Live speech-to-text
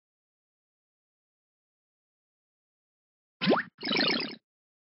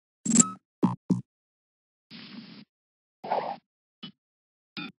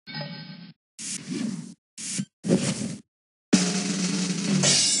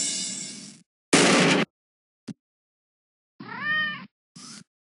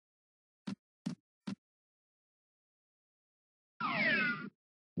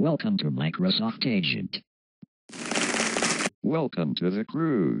Welcome to Microsoft Agent. Welcome to the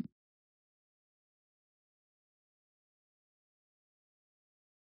crew.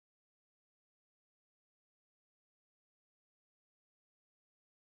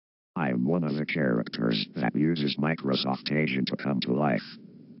 I'm one of the characters that uses Microsoft Agent to come to life.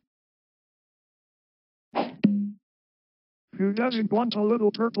 Who doesn't want a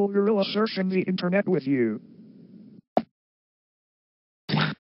little purple gorilla surfing the internet with you?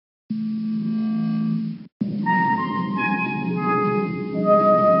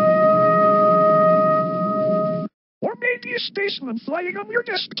 Or maybe a spaceman flying on your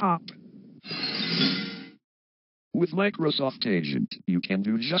desktop. With Microsoft Agent, you can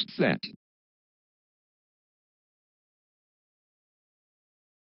do just that.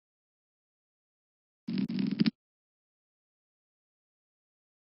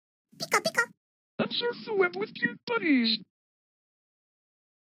 Pika pika. And surf the web with cute buddies.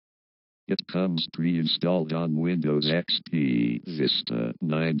 It comes pre-installed on Windows XP, Vista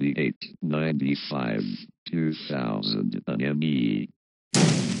 98, 95, 2000, and ME.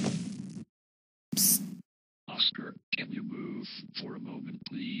 Psst. Oscar, can you move for a moment,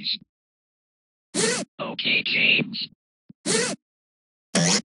 please? Okay, James.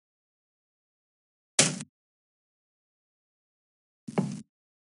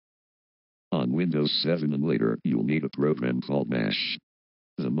 On Windows 7 and later, you'll need a program called MASH,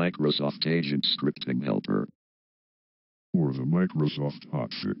 the Microsoft Agent Scripting Helper, or the Microsoft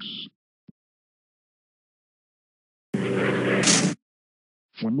Hotfix.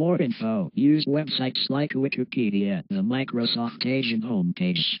 For more info, use websites like Wikipedia, the Microsoft Agent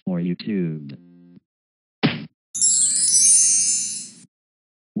homepage, or YouTube.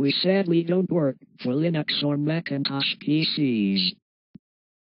 We sadly don't work for Linux or Macintosh PCs.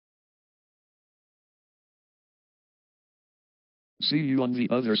 See you on the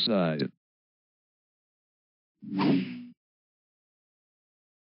other side.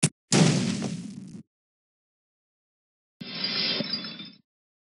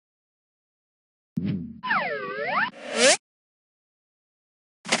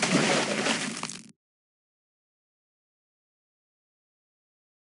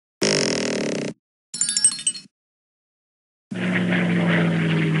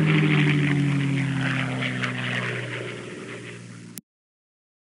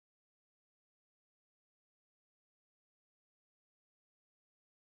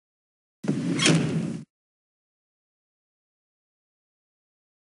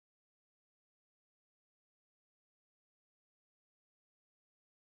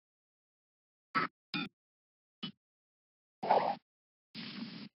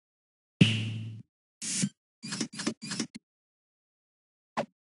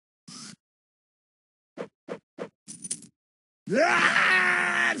 Ah!